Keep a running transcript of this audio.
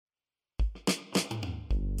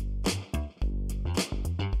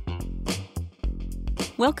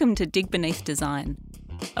Welcome to Dig Beneath Design,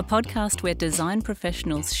 a podcast where design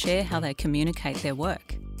professionals share how they communicate their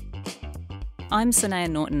work. I'm Sanaya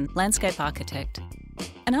Norton, landscape architect,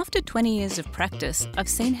 and after 20 years of practice, I've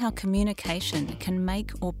seen how communication can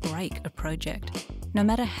make or break a project, no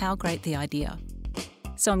matter how great the idea.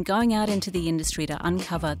 So I'm going out into the industry to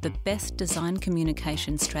uncover the best design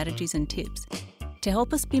communication strategies and tips to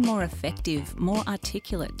help us be more effective, more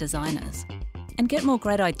articulate designers and get more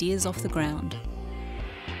great ideas off the ground.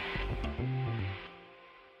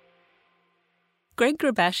 Greg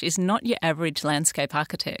Grabash is not your average landscape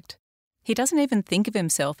architect. He doesn't even think of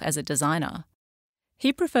himself as a designer.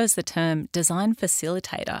 He prefers the term design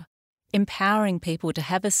facilitator, empowering people to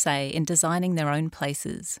have a say in designing their own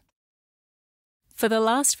places. For the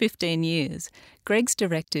last 15 years, Greg's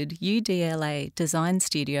directed UDLA Design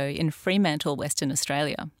Studio in Fremantle, Western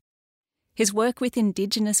Australia. His work with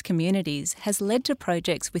Indigenous communities has led to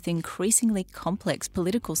projects with increasingly complex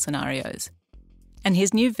political scenarios. And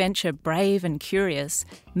his new venture, Brave and Curious,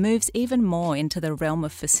 moves even more into the realm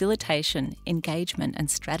of facilitation, engagement and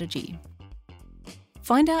strategy.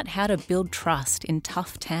 Find out how to build trust in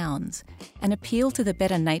tough towns and appeal to the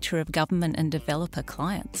better nature of government and developer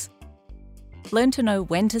clients. Learn to know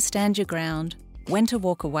when to stand your ground, when to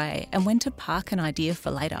walk away, and when to park an idea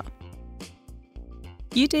for later.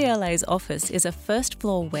 UDLA's office is a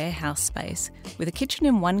first-floor warehouse space with a kitchen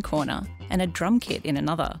in one corner and a drum kit in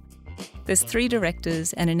another. There's 3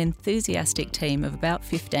 directors and an enthusiastic team of about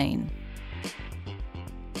 15.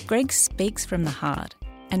 Greg speaks from the heart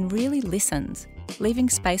and really listens, leaving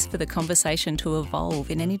space for the conversation to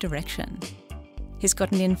evolve in any direction. He's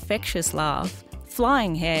got an infectious laugh,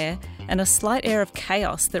 flying hair, and a slight air of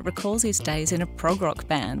chaos that recalls his days in a prog rock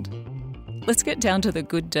band. Let's get down to the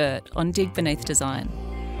good dirt on Dig Beneath Design.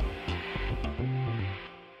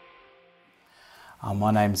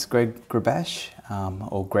 My name's Greg Grabash,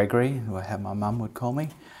 or Gregory, how my mum would call me.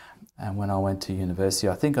 And when I went to university,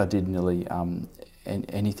 I think I did nearly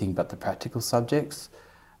anything but the practical subjects.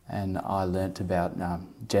 And I learnt about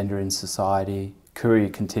gender in society, Courier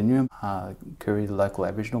Continuum, Courier, the local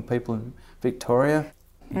Aboriginal people in Victoria.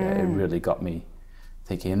 Yeah, it really got me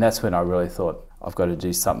thinking. And that's when I really thought, I've got to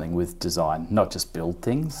do something with design, not just build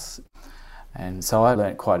things. And so I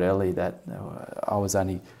learnt quite early that I was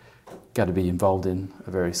only going to be involved in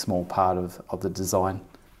a very small part of the design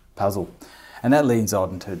puzzle. And that leads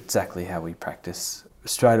on to exactly how we practice.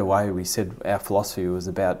 Straight away we said our philosophy was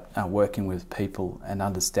about working with people and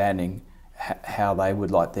understanding how they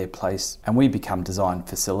would like their place, and we become design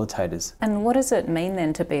facilitators. And what does it mean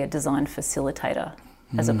then to be a design facilitator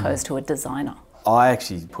as opposed to a designer? I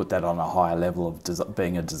actually put that on a higher level of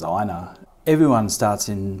being a designer. Everyone starts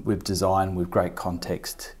in with design with great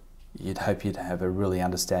context. You'd hope you'd have a really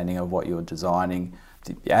understanding of what you're designing,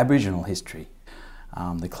 the Aboriginal history,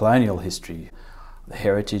 the colonial history, the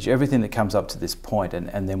heritage, everything that comes up to this point,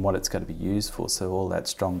 and then what it's going to be used for, so all that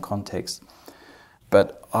strong context.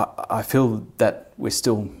 But I feel that we're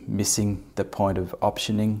still missing the point of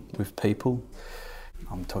optioning with people.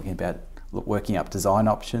 I'm talking about working up design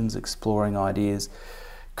options, exploring ideas,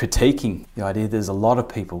 critiquing the idea there's a lot of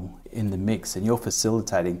people in the mix and you're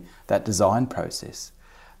facilitating that design process.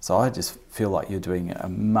 So I just feel like you're doing a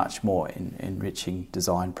much more enriching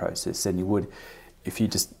design process than you would if you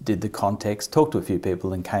just did the context, talked to a few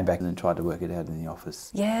people and came back and then tried to work it out in the office.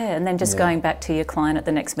 Yeah, and then just going back to your client at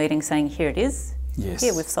the next meeting saying, here it is. Yes.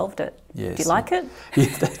 Here, we've solved it. Yes. Do you like it?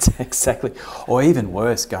 Yeah, that's exactly. Or even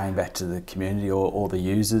worse, going back to the community or the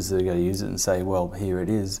users that are going to use it and say, well, here it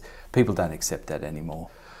is. People don't accept that anymore.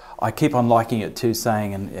 I keep on liking it too,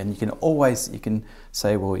 saying, and you can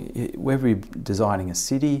say, well, whether you're designing a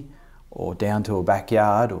city or down to a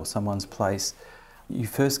backyard or someone's place, you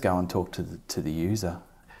first go and talk to the user.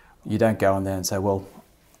 You don't go in there and say, well,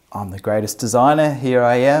 I'm the greatest designer, here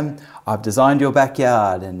I am, I've designed your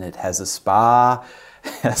backyard and it has a spa,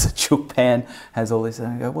 has a chook pan, has all this. And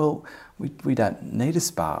I go, well, we don't need a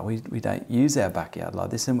spa, we don't use our backyard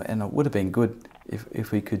like this, and it would have been good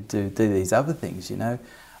if we could do these other things,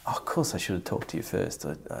 Oh, of course I should have talked to you first.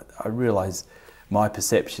 I realise my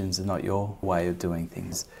perceptions are not your way of doing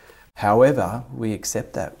things. However, we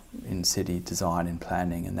accept that in city design and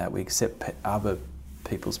planning, and that we accept other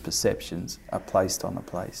people's perceptions are placed on a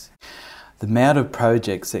place. The amount of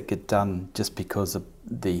projects that get done just because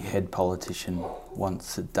the head politician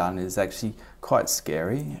wants it done is actually quite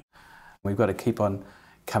scary. We've got to keep on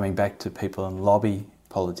coming back to people and lobby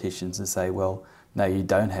politicians and say, well, no, you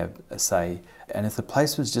don't have a say. And if the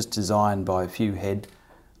place was just designed by a few head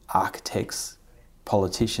architects,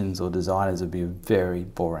 politicians or designers, it would be a very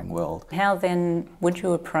boring world. How then would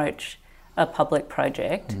you approach a public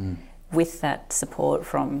project with that support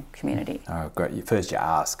from community? Oh, great. First you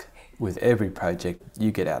ask. With every project,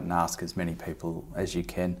 you get out and ask as many people as you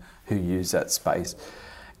can who use that space.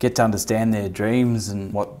 Get to understand their dreams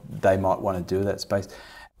and what they might want to do with that space.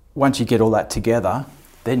 Once you get all that together,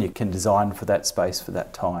 then you can design for that space for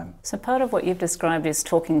that time. So part of what you've described is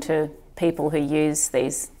talking to people who use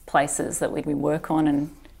these places that we work on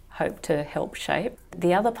and hope to help shape.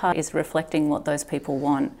 The other part is reflecting what those people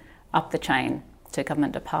want up the chain to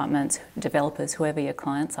government departments, developers, whoever your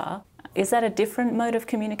clients are. Is that a different mode of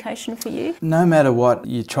communication for you? No matter what,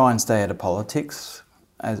 you try and stay out of politics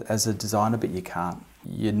as a designer, but you can't.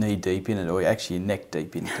 You're knee deep in it, or actually you're neck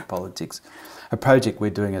deep into politics. A project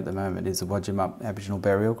we're doing at the moment is the Wodjumup Aboriginal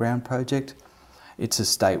Burial Ground project. It's a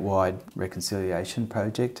statewide reconciliation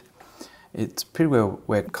project. It's pretty well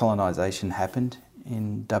where colonisation happened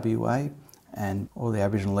in WA, and all the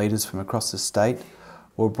Aboriginal leaders from across the state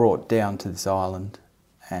were brought down to this island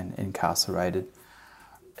and incarcerated.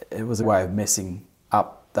 It was a way of messing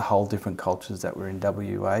up the whole different cultures that were in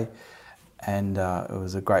WA, and it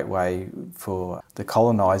was a great way for the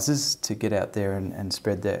colonisers to get out there and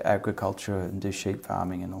spread their agriculture and do sheep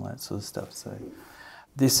farming and all that sort of stuff. So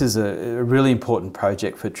this is a really important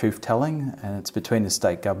project for truth telling, and it's between the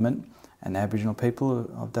state government and Aboriginal people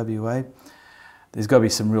of WA. There's got to be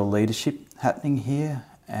some real leadership happening here,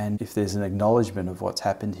 and if there's an acknowledgement of what's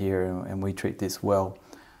happened here and we treat this well,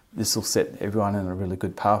 this will set everyone in a really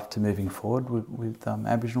good path to moving forward with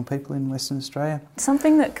Aboriginal people in Western Australia.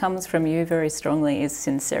 Something that comes from you very strongly is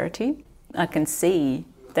sincerity. I can see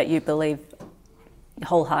that you believe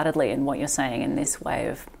wholeheartedly in what you're saying in this way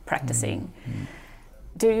of practicing. Mm-hmm.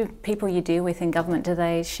 Do people you deal with in government, do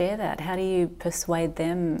they share that? How do you persuade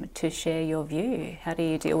them to share your view? How do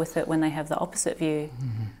you deal with it when they have the opposite view?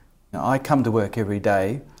 Mm-hmm. Now, I come to work every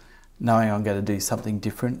day knowing I'm going to do something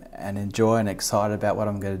different and enjoy and excited about what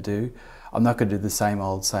I'm going to do. I'm not going to do the same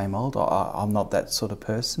old. I'm not that sort of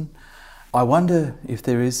person. I wonder if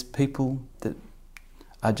there is people that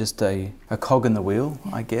are just a cog in the wheel,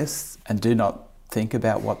 I guess, and do not think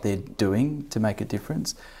about what they're doing to make a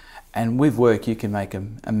difference. And with work, you can make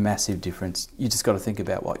a massive difference. You just got to think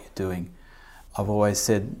about what you're doing. I've always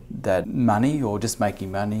said that money, or just making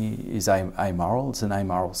money, is amoral. It's an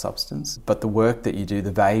amoral substance. But the work that you do, the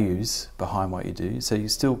values behind what you do, so you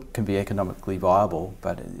still can be economically viable,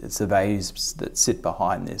 but it's the values that sit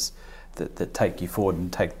behind this that take you forward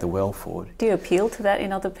and take the well forward. Do you appeal to that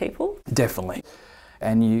in other people? Definitely.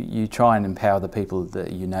 And you try and empower the people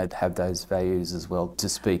that you know have those values as well to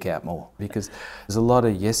speak out more. Because there's a lot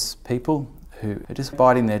of yes people who are just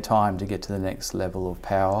biding their time to get to the next level of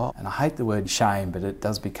power. And I hate the word shame, but it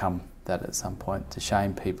does become that at some point, to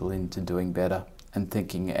shame people into doing better and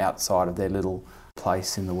thinking outside of their little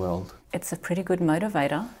place in the world. It's a pretty good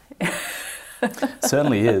motivator.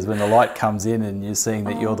 Certainly is, when the light comes in and you're seeing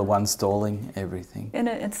that you're the one stalling everything. And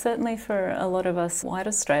it's certainly for a lot of us white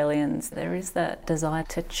Australians, there is that desire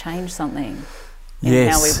to change something in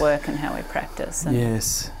how we work and how we practice.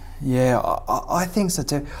 Yes. Yeah, I think so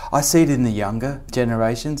too. I see it in the younger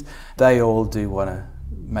generations. They all do want to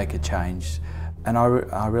make a change. And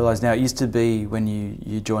I realise now, it used to be when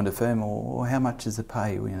you joined a firm, or how much is the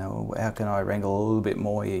pay? You know, how can I wrangle a little bit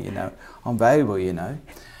more here? You know, I'm valuable, you know.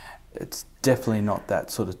 It's definitely not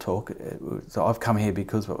that sort of talk. So I've come here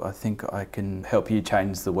because I think I can help you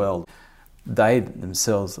change the world. They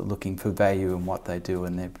themselves are looking for value in what they do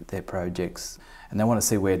and their projects, and they want to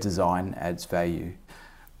see where design adds value.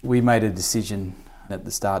 We made a decision at the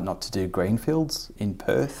start not to do greenfields in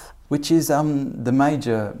Perth, which is the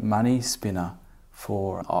major money spinner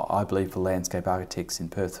for, I believe, for landscape architects in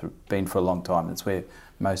Perth. Been for a long time. It's where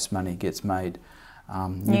most money gets made.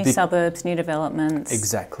 New suburbs, new developments.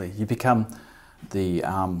 Exactly. You become the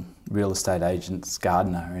real estate agent's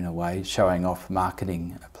gardener in a way, showing off,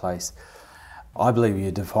 marketing a place. I believe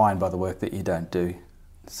you're defined by the work that you don't do.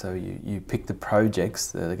 So you pick the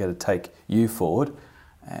projects that are going to take you forward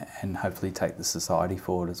and hopefully take the society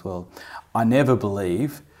forward as well. I never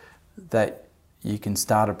believe that you can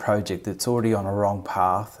start a project that's already on a wrong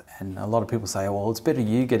path, and a lot of people say, well, it's better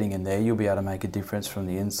you getting in there, you'll be able to make a difference from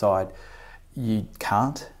the inside. You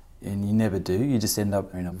can't, and you never do. You just end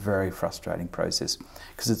up in a very frustrating process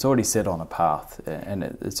because it's already set on a path and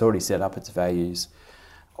it's already set up its values.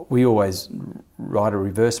 We always write a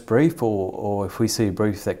reverse brief, or if we see a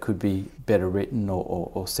brief that could be better written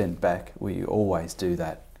or sent back, we always do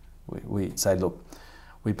that. We say, look,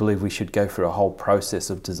 we believe we should go through a whole process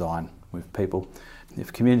of design with people.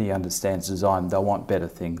 If community understands design, they'll want better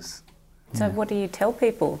things So what do you tell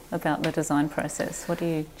people about the design process? What do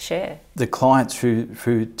you share? The clients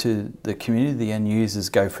through to the community, the end users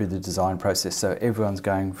go through the design process, so everyone's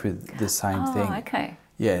going through the same thing. Oh, okay.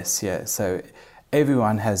 Yes, yeah. So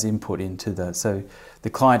everyone has input into so the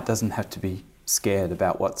client doesn't have to be scared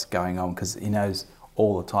about what's going on because he knows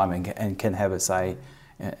all the time and can have a say.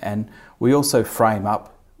 And we also frame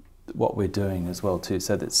up what we're doing as well too,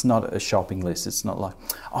 so that it's not a shopping list. It's not like,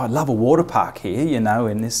 oh, I love a water park here,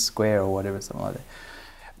 in this square or whatever, something like that.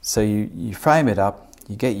 So you frame it up,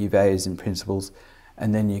 you get your values and principles,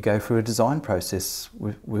 and then you go through a design process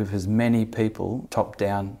with as many people, top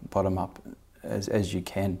down, bottom up, as you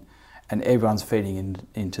can, and everyone's feeding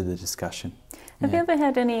into the discussion. Have you ever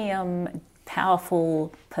had any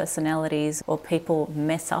powerful personalities or people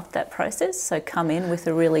mess up that process? So come in with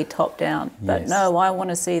a really top down, but no, I want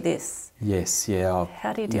to see this. Yes, yeah.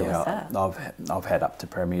 How do you deal with that? I've had up to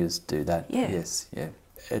premiers do that. Yeah. Yes, yeah.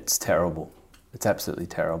 It's terrible. It's absolutely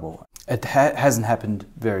terrible. It hasn't happened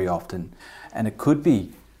very often, and it could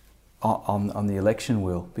be on the election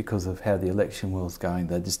wheel because of how the election wheel's going.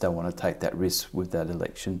 They just don't want to take that risk with that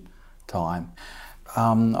election time.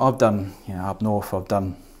 I've done, up north, I've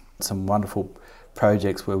done some wonderful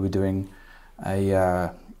projects where we're doing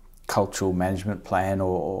a cultural management plan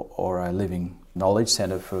or a living knowledge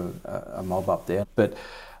centre for a mob up there. But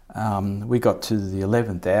we got to the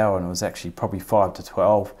 11th hour and it was actually probably 5 to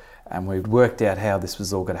 12 and we'd worked out how this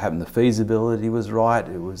was all going to happen. The feasibility was right.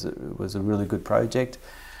 It was a really good project.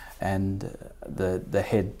 And the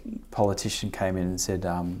head politician came in and said,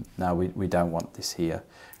 no, we don't want this here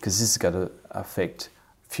because this is going to affect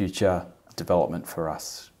future development for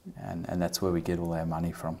us. And that's where we get all our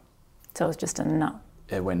money from. So it was just a nut.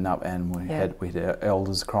 It went up, and we had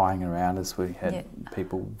elders crying around us. We had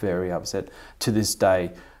people very upset. To this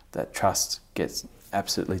day, that trust gets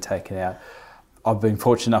absolutely taken out. I've been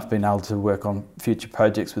fortunate enough being able to work on future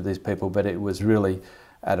projects with these people, but it was really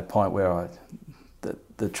at a point where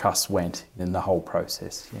the trust went in the whole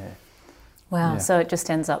process. Yeah. Wow. Yeah. So it just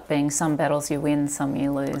ends up being some battles you win, some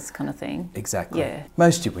you lose, kind of thing. Exactly. Yeah.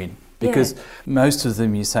 Most you win. Because most of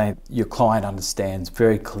them, you say your client understands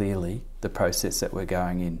very clearly the process that we're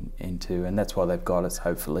going into, and that's why they've got us,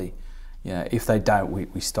 hopefully. If they don't,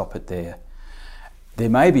 we stop it there. There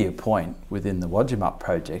may be a point within the Wadjamup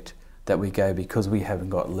project that we go, because we haven't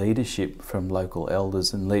got leadership from local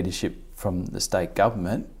elders and leadership from the state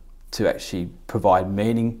government to actually provide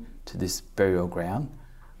meaning to this burial ground,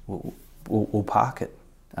 we'll park it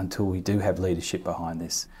until we do have leadership behind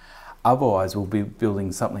this. Otherwise, we'll be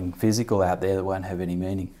building something physical out there that won't have any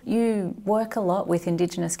meaning. You work a lot with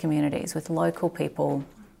Indigenous communities, with local people.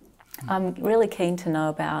 I'm really keen to know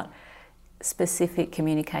about specific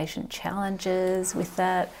communication challenges with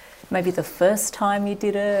that, maybe the first time you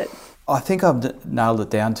did it. I think I've nailed it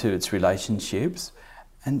down to its relationships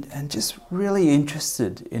and just really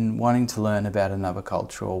interested in wanting to learn about another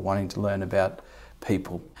culture or wanting to learn about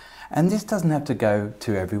people. And this doesn't have to go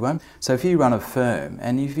to everyone. So if you run a firm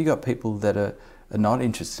and if you've got people that are not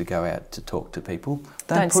interested to go out to talk to people,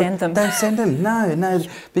 don't send them. Don't send them. No,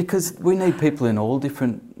 because we need people in all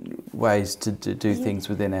different ways to do things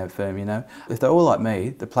within our firm, If they're all like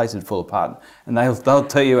me, the place would fall apart. And they'll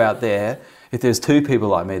tell you out there, if there's two people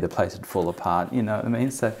like me, the place would fall apart, you know what I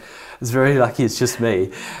mean? So it's very lucky it's just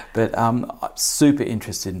me. But I'm super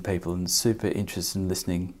interested in people and super interested in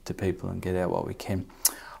listening to people and get out what we can.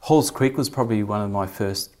 Halls Creek was probably one of my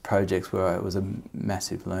first projects where I was a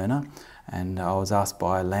massive learner, and I was asked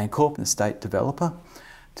by Landcorp, the state developer,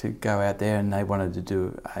 to go out there, and they wanted to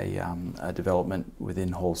do a development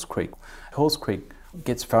within Halls Creek. Halls Creek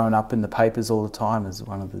gets thrown up in the papers all the time as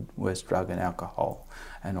one of the worst drug and alcohol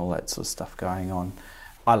and all that sort of stuff going on.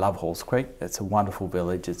 I love Halls Creek. It's a wonderful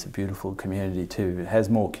village. It's a beautiful community too. It has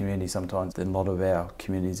more community sometimes than a lot of our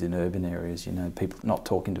communities in urban areas, people not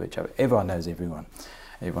talking to each other. Everyone knows everyone.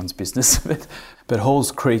 Everyone's business. But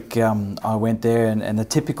Halls Creek, I went there, and the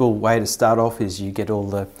typical way to start off is you get all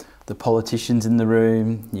the politicians in the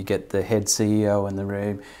room, you get the head CEO in the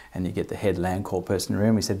room, and you get the head Landcorp person in the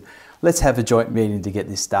room. We said, let's have a joint meeting to get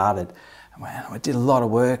this started. And I did a lot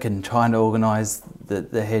of work in trying to organise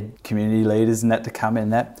the head community leaders and that to come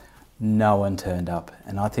in. No one turned up.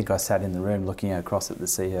 And I think I sat in the room looking across at the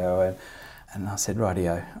CEO, and I said,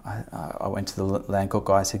 rightio. I went to the Landcorp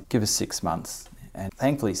guy, I said, give us 6 months. And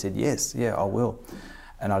thankfully he said, yes, I will.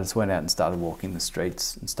 And I just went out and started walking the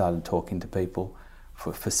streets and started talking to people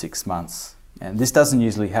for 6 months. And this doesn't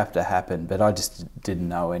usually have to happen, but I just didn't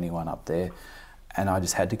know anyone up there. And I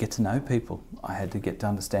just had to get to know people. I had to get to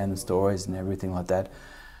understand the stories and everything like that.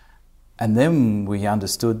 And then we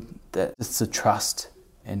understood that it's a trust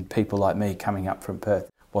in people like me coming up from Perth.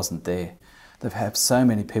 wasn't there. They've had so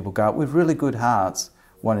many people go up with really good hearts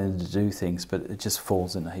wanting to do things, but it just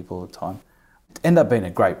falls in a heap all the time. It ended up being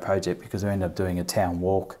a great project because we ended up doing a town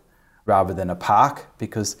walk rather than a park,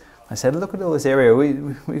 because I said, look at all this area,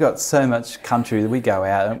 we got so much country that we go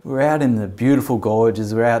out. We're out in the beautiful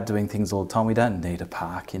gorges, we're out doing things all the time. We don't need a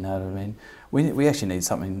park, you know what I mean? We actually need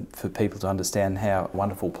something for people to understand how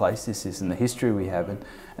wonderful place this is and the history we have and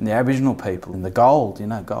the Aboriginal people and the gold, you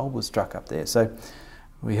know, gold was struck up there. So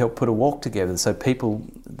we helped put a walk together so people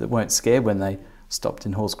that weren't scared when they stopped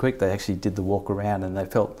in Halls Creek, they actually did the walk around and they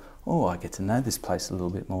felt, oh, I get to know this place a little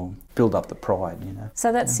bit more, build up the pride, you know.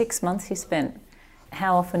 So that's 6 months you spent.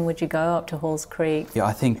 How often would you go up to Halls Creek? Yeah,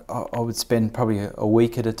 I think I would spend probably a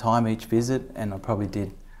week at a time each visit, and I probably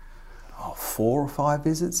did 4 or 5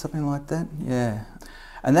 visits, something like that, yeah.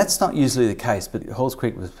 And that's not usually the case, but Halls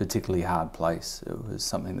Creek was a particularly hard place. It was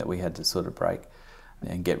something that we had to sort of break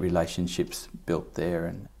and get relationships built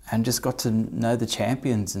there and just got to know the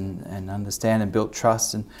champions and understand and built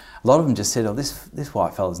trust. And a lot of them just said, oh, this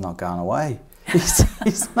white fella's not going away.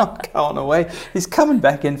 He's not going away. He's coming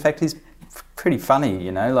back. In fact, he's pretty funny,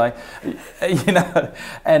 you know, like, you know,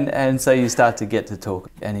 and so you start to get to talk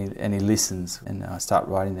and he listens, and I start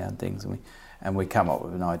writing down things and we come up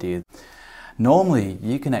with an idea. Normally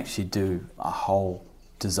you can actually do a whole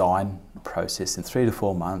design process in 3 to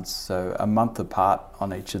 4 months, so a month apart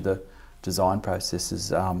on each of the design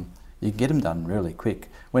processes. You can get them done really quick.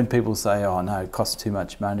 When people say, oh no, it costs too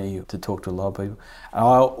much money to talk to a lot of people, and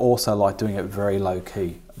I also like doing it very low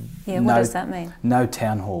key. Yeah, what does that mean? No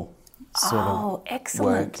town hall sort of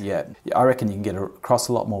excellent. Work. Yeah, I reckon you can get across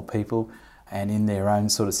a lot more people and in their own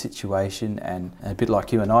sort of situation, and a bit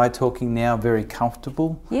like you and I are talking now, very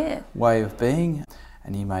comfortable way of being.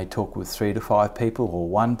 And you may talk with 3 to 5 people or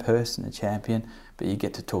one person, a champion, but you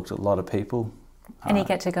get to talk to a lot of people. And you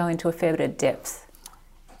get to go into a fair bit of depth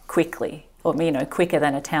quickly, or, you know, quicker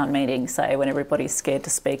than a town meeting, say, when everybody's scared to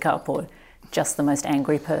speak up or just the most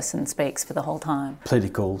angry person speaks for the whole time.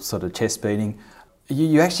 Political sort of chest beating.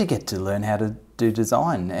 You actually get to learn how to do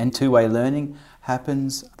design, and two-way learning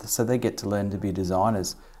happens, so they get to learn to be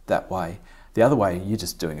designers that way. The other way, you're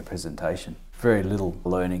just doing a presentation. Very little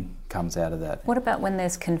learning comes out of that. What about when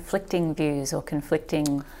there's conflicting views or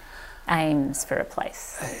conflicting aims for a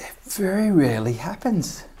place? It very rarely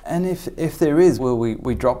happens. And if there is, well,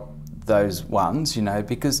 we drop those ones, you know,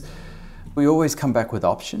 because we always come back with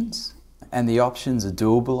options, and the options are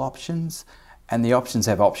doable options, and the options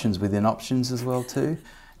have options within options as well too.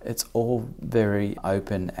 It's all very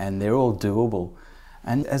open and they're all doable.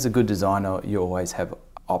 And as a good designer, you always have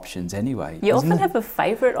options anyway. You often have a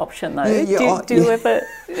favourite option though. Do you ever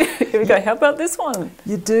go, how about this one?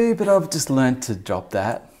 You do, but I've just learned to drop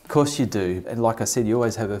that. Of course you do. And like I said, you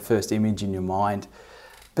always have a first image in your mind,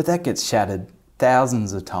 but that gets shattered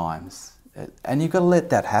thousands of times. And you've got to let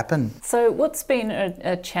that happen. So what's been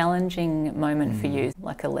a challenging moment for you,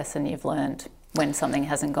 like a lesson you've learned when something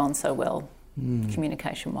hasn't gone so well,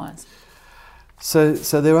 communication-wise? So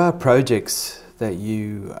there are projects that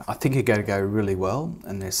I think are going to go really well,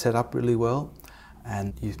 and they're set up really well,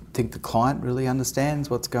 and you think the client really understands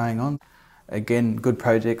what's going on. Again, good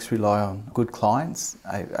projects rely on good clients,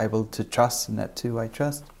 able to trust in that two-way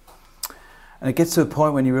trust. And it gets to a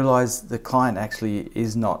point when you realise the client actually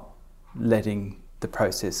is not letting the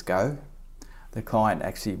process go. The client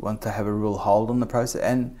actually wants to have a real hold on the process,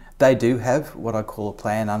 and they do have what I call a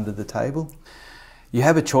plan under the table. You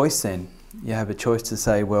have a choice then. You have a choice to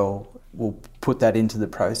say, well, we'll put that into the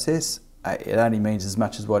process. It only means as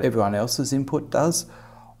much as what everyone else's input does,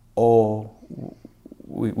 or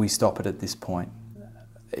we stop it at this point.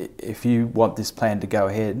 If you want this plan to go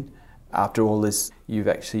ahead, after all this, you've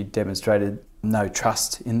actually demonstrated no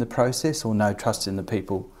trust in the process or no trust in the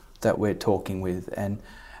people that we're talking with, and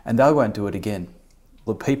they won't do it again.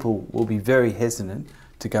 The people will be very hesitant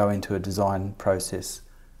to go into a design process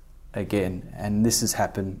again, and this has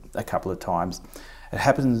happened a couple of times. It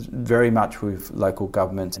happens very much with local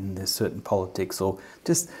government, and there's certain politics or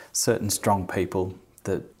just certain strong people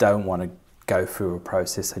that don't want to go through a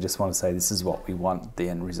process. They just want to say, this is what we want the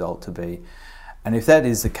end result to be. And if that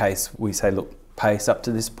is the case, we say, look, pay us up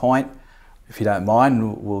to this point. If you don't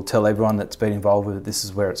mind, we'll tell everyone that's been involved with it, this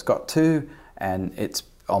is where it's got to, and it's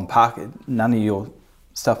on park. None of your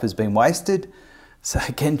stuff has been wasted. So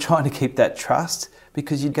again, trying to keep that trust,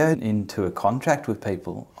 because you go into a contract with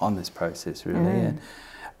people on this process, really.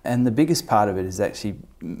 And the biggest part of it is actually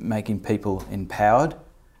making people empowered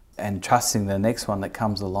and trusting the next one that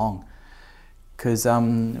comes along. Because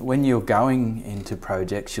when you're going into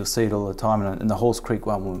projects, you'll see it all the time, and the Halls Creek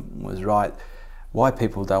one was right. Why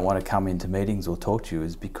people don't want to come into meetings or talk to you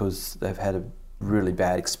is because they've had really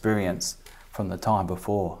bad experience from the time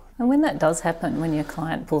before. And when that does happen, when your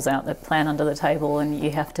client pulls out the plan under the table and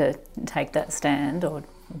you have to take that stand or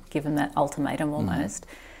give them that ultimatum almost,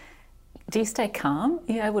 do you stay calm?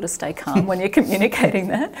 Are you able to stay calm when you're communicating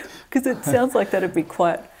that? Because it sounds like that'd be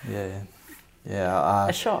quite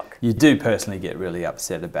a shock. You do personally get really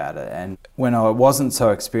upset about it. And when I wasn't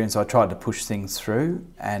so experienced, I tried to push things through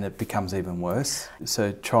and it becomes even worse.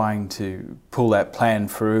 So trying to pull that plan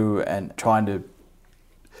through and trying to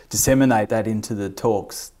disseminate that into the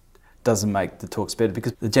talks doesn't make the talks better,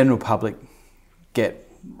 because the general public get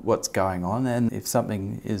what's going on, and if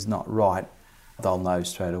something is not right, they'll know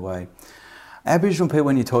straight away. Aboriginal people,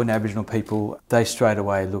 when you're talking to Aboriginal people, they straight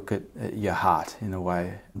away look at your heart in a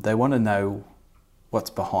way. They want to know what's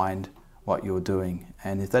behind what you're doing,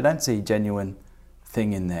 and if they don't see a genuine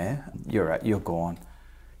thing in there, you're gone.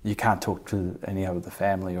 You can't talk to any other of the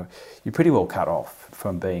family, or you're pretty well cut off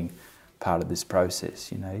from being part of this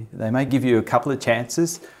process. You know, they may give you a couple of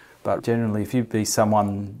chances, but generally, if you be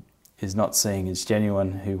someone who's not seeing as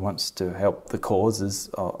genuine, who wants to help the causes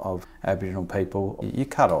of Aboriginal people, you're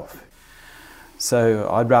cut off. So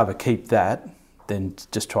I'd rather keep that than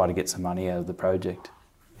just try to get some money out of the project.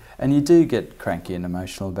 And you do get cranky and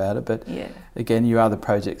emotional about it, but again, you are the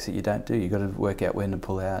projects that you don't do. You've got to work out when to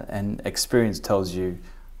pull out, and experience tells you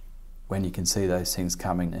when you can see those things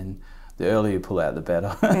coming, and the earlier you pull out, the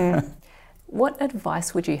better. What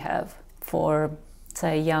advice would you have for,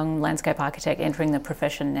 say, a young landscape architect entering the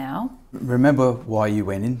profession now? Remember why you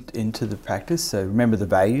went into the practice. So remember the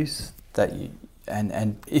values that you,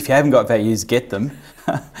 and if you haven't got values, get them.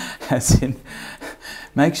 As in,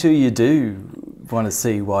 make sure you do want to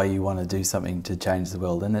see why you want to do something to change the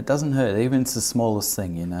world, and it doesn't hurt. Even if it's the smallest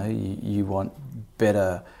thing, you know, you want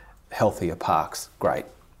better, healthier parks. Great,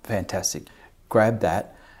 fantastic. Grab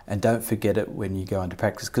that. And don't forget it when you go into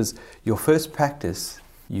practice, because your first practice,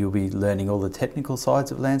 you'll be learning all the technical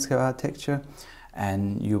sides of landscape architecture,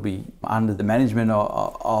 and you'll be under the management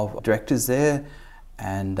of directors there,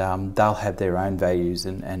 and they'll have their own values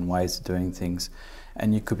and ways of doing things.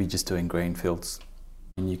 And you could be just doing greenfields,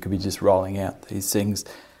 and you could be just rolling out these things.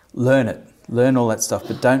 Learn it, learn all that stuff,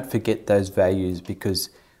 but don't forget those values, because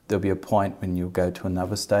there'll be a point when you'll go to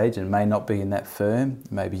another stage, and it may not be in that firm,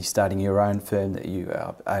 maybe starting your own firm, that you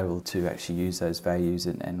are able to actually use those values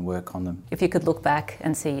and work on them. If you could look back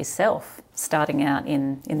and see yourself starting out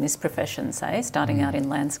in this profession, say, starting out in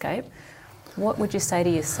landscape, what would you say to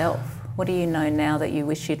yourself? What do you know now that you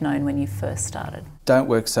wish you'd known when you first started? Don't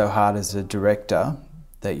work so hard as a director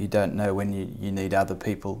that you don't know when you need other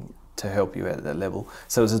people to help you at that level.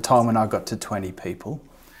 So there was a time when I got to 20 people,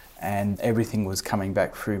 and everything was coming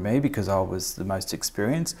back through me because I was the most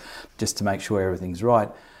experienced, just to make sure everything's right.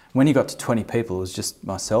 When you got to 20 people, it was just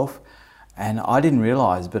myself, and I didn't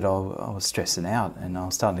realise, but I was stressing out, and I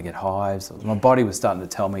was starting to get hives. My body was starting to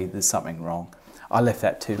tell me there's something wrong. I left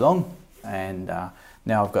that too long, and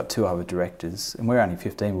now I've got 2 other directors, and we're only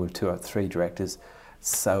 15 with 2 or 3 directors.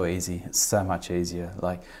 It's so easy, it's so much easier.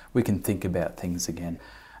 Like, we can think about things again.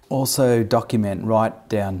 Also document, write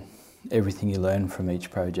down everything you learn from each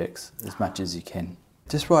project as much as you can.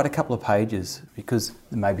 Just write a couple of pages, because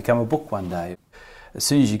it may become a book one day. As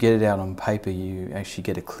soon as you get it out on paper, you actually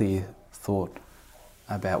get a clear thought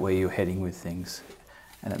about where you're heading with things.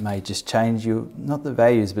 And it may just change you, not the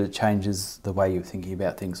values, but it changes the way you're thinking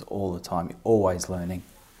about things all the time. You're always learning.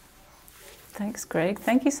 Thanks, Greg.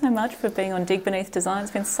 Thank you so much for being on Dig Beneath Design.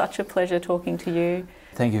 It's been such a pleasure talking to you.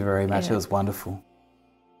 Thank you very much. It was wonderful.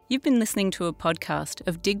 You've been listening to a podcast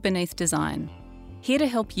of Dig Beneath Design, here to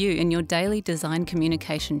help you in your daily design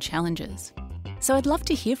communication challenges. So I'd love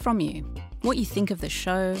to hear from you, what you think of the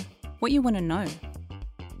show, what you want to know.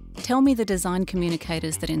 Tell me the design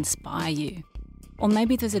communicators that inspire you, or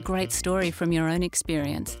maybe there's a great story from your own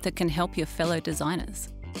experience that can help your fellow designers.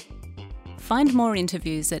 Find more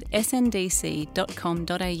interviews at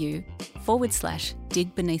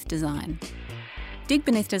sndc.com.au/Dig Beneath Design. Dig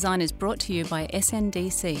Beneath Design is brought to you by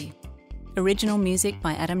SNDC. Original music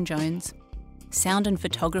by Adam Jones. Sound and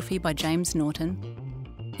photography by James Norton.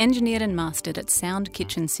 Engineered and mastered at Sound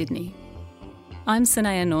Kitchen Sydney. I'm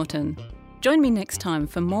Sanaya Norton. Join me next time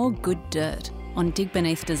for more good dirt on Dig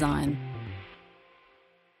Beneath Design.